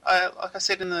like I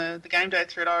said in the game day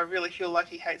thread, I really feel like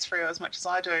he hates Freo as much as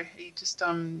I do. He just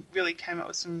really came up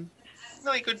with some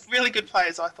really good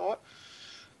players, I thought.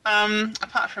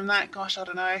 Apart from that, gosh, I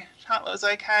don't know. Hartlett was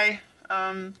okay.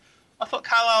 I thought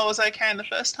Carlisle was okay in the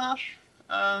first half.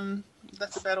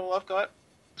 That's about all I've got.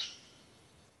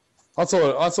 I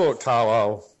thought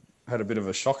Carlisle had a bit of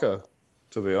a shocker,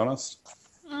 to be honest.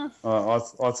 I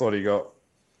thought he got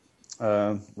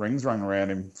rings rung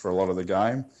around him for a lot of the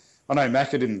game. I know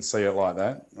Macca didn't see it like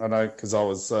that. I know because I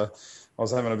was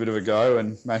having a bit of a go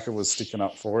and Macca was sticking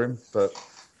up for him. But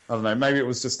I don't know, maybe it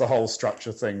was just the whole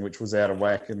structure thing which was out of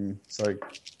whack, and so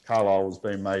Carlisle was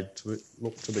being made to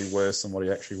look to be worse than what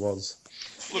he actually was.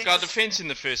 Look, our defence in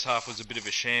the first half was a bit of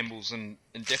a shambles, and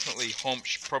definitely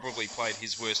Homsch probably played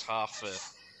his worst half for,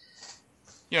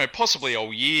 possibly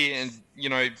all year, and,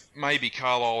 maybe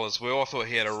Carlisle as well. I thought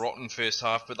he had a rotten first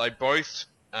half, but they both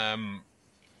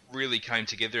really came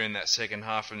together in that second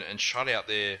half and shut out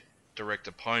their direct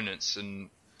opponents, and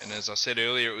And as I said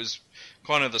earlier, it was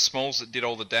kind of the smalls that did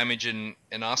all the damage and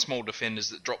our small defenders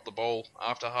that dropped the ball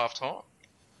after half-time.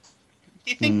 Do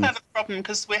you think part of the problem,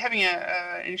 because we're having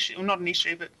an issue, well, not an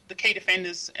issue, but the key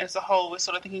defenders as a whole, we're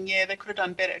sort of thinking, yeah, they could have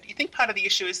done better. Do you think part of the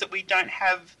issue is that we don't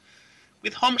have,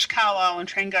 with Homsch, Carlisle and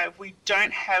Trengove, we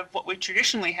don't have what we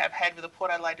traditionally have had with the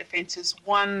Port Adelaide defence is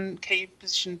one key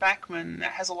position backman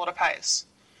that has a lot of pace.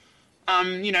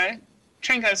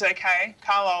 Trengove's okay,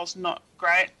 Carlisle's not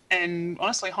great, and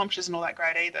honestly, Homsch isn't all that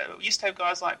great either. We used to have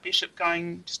guys like Bishop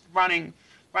going, just running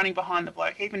behind the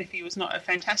bloke. Even if he was not a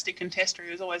fantastic contester,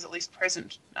 he was always at least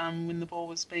present when the ball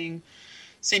was being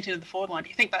sent into the forward line. Do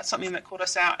you think that's something that caught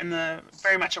us out in the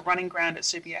very much a running ground at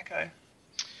Subiaco?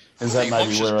 Is that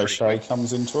maybe where O'Shea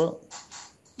comes into it?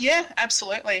 Yeah,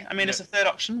 absolutely. I mean, as a third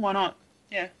option, why not?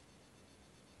 Yeah.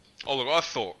 Oh, look, I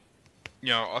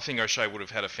think O'Shea would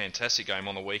have had a fantastic game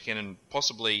on the weekend, and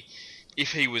possibly,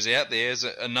 if he was out there, as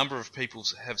a number of people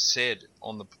have said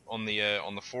on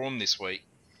the forum this week,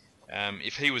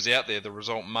 if he was out there, the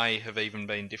result may have even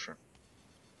been different.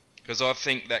 Because I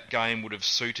think that game would have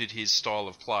suited his style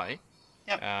of play,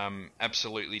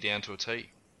 absolutely down to a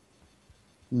T.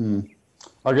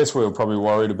 I guess we were probably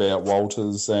worried about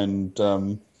Walters and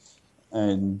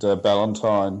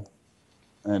Ballantyne,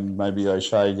 and maybe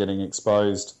O'Shea getting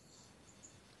exposed.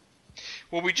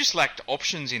 Well, we just lacked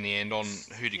options in the end on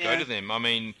who to go to them. I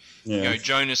mean,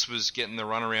 Jonas was getting the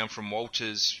runaround from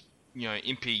Walters.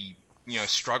 Impey,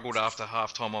 struggled after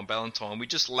half-time on Ballantyne. We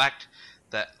just lacked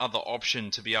that other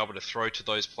option to be able to throw to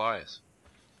those players.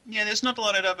 Yeah, there's not a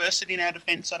lot of diversity in our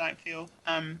defence, I don't feel.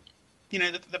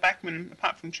 The backmen,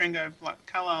 apart from Trengove, like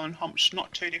Carlisle and Homsch,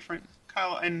 not too different.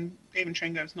 Carlisle and even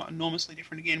Trengove's not enormously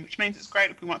different again, which means it's great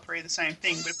if we want three of the same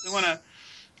thing. But if we want to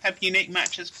have unique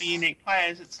matches for unique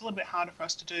players, it's a little bit harder for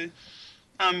us to do.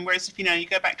 Whereas if you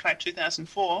go back to our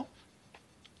 2004,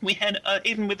 we had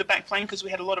even with the back flankers, we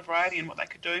had a lot of variety in what they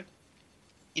could do.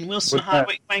 In Wilson,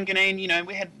 Hardwick, Wanganeen,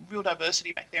 we had real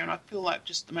diversity back there, and I feel like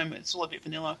just at the moment it's all a bit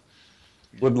vanilla.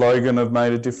 Would Logan have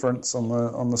made a difference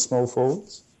on the small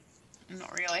forwards?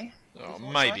 Not really. Oh,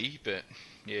 maybe, but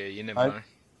yeah, you never know.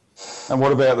 And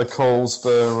what about the calls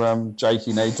for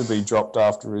Jakey Need to be dropped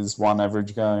after his one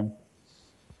average game?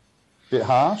 Bit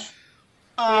harsh?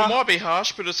 Well, it might be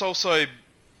harsh, but it's also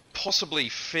possibly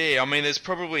fair. I mean, there's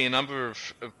probably a number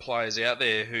of players out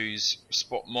there whose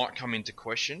spot might come into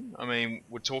question. I mean,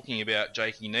 we're talking about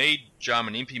Jakey Need.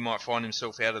 Jarman Impey might find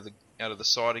himself out of the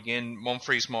side again.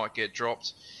 Monfries might get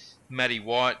dropped. Matty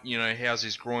White, how's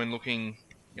his groin looking?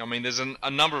 I mean, there's a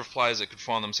number of players that could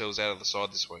find themselves out of the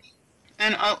side this week.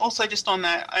 And also just on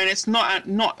that, and it's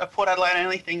not a Port Adelaide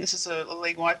only thing, this is a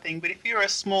league-wide thing, but if you're a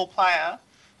small player,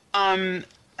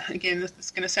 again, this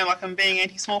is going to sound like I'm being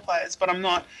anti-small players, but I'm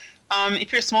not.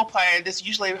 If you're a small player, there's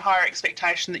usually a higher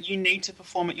expectation that you need to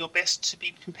perform at your best to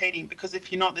be competing, because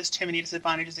if you're not, there's too many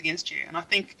disadvantages against you. And I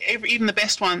think even the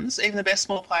best ones, even the best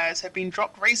small players, have been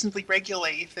dropped reasonably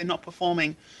regularly if they're not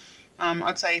performing.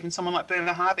 I'd say even someone like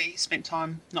Bernard Harvey spent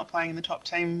time not playing in the top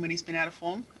team when he's been out of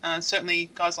form. Certainly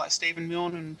guys like Stephen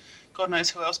Milne and God knows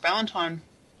who else, Ballantyne.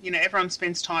 Everyone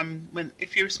spends time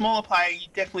if you're a smaller player, you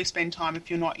definitely spend time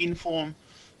if you're not in form.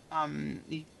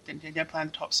 You don't play on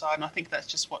the top side, and I think that's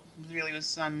just what really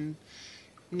was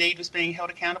Need was being held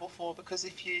accountable for. Because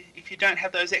if you don't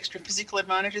have those extra physical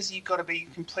advantages, you've got to be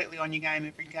completely on your game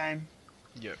every game.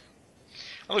 Yeah.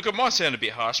 Look, it might sound a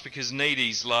bit harsh because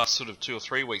Needy's last sort of 2 or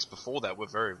 3 weeks before that were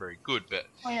very, very good. But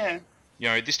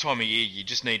this time of year, you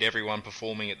just need everyone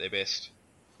performing at their best.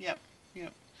 Yep.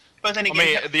 But then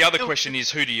again, the other question is,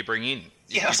 who do you bring in?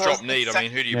 Yeah, you drop Need. I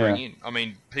mean, who do you bring in? I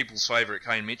mean, people's favourite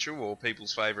Kane Mitchell or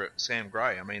people's favourite Sam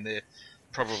Gray. I mean, they're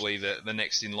probably the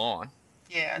next in line.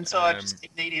 Yeah, and so I just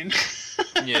stick Need in.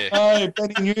 Yeah. Oh,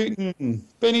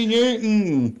 Benny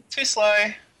Newton. Too slow.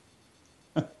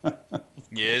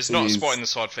 Yeah, there's not a spot in the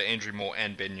side for Andrew Moore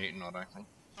and Ben Newton, I don't think.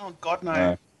 Oh God,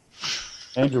 no.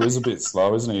 Andrew is a bit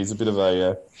slow, isn't he? He's a bit of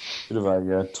a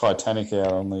Titanic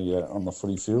out on the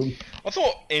footy field. I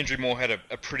thought Andrew Moore had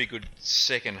a pretty good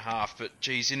second half, but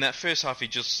geez, in that first half he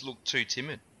just looked too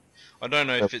timid. I don't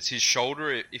know if it's his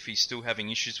shoulder, if he's still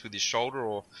having issues with his shoulder,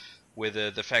 or whether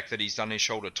the fact that he's done his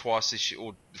shoulder twice this year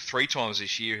or 3 times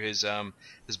this year has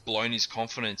blown his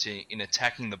confidence in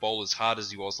attacking the ball as hard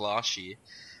as he was last year.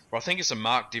 But I think it's a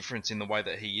marked difference in the way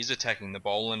that he is attacking the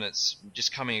ball, and it's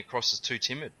just coming across as too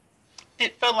timid.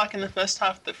 It felt like in the first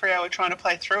half that Freo were trying to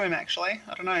play through him, actually.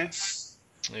 I don't know.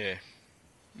 Yeah.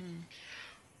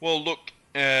 Well, look,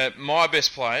 my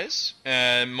best players.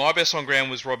 My best on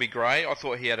ground was Robbie Gray. I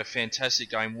thought he had a fantastic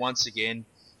game once again.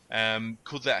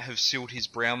 Could that have sealed his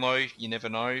Brownlow? You never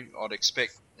know. I'd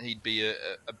expect he'd be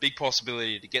a big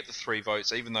possibility to get the 3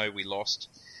 votes, even though we lost.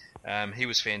 He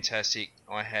was fantastic.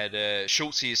 I had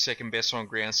Schultz as second best on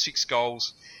ground, 6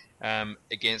 goals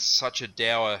against such a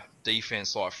dour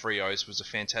defence like Freo's was a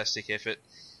fantastic effort.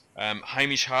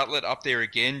 Hamish Hartlett up there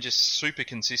again, just super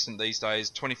consistent these days,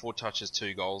 24 touches,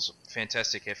 2 goals,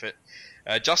 fantastic effort.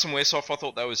 Justin Westhoff, I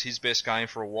thought that was his best game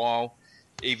for a while,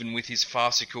 even with his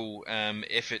farcical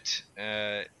effort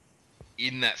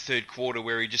in that third quarter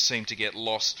where he just seemed to get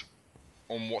lost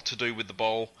on what to do with the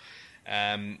ball.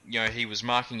 He was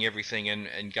marking everything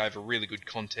and gave a really good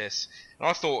contest. And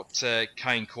I thought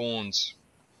Kane Corns,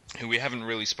 who we haven't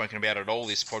really spoken about at all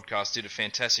this podcast, did a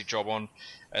fantastic job on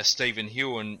Stephen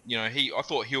Hill. And, I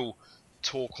thought Hill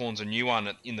tore Corns a new one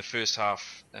in the first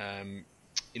half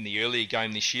in the earlier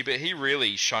game this year, but he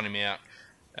really shut him out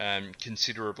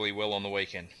considerably well on the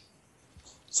weekend.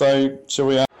 So, shall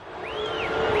we...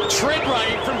 Tread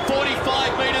rate from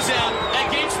 45 metres out.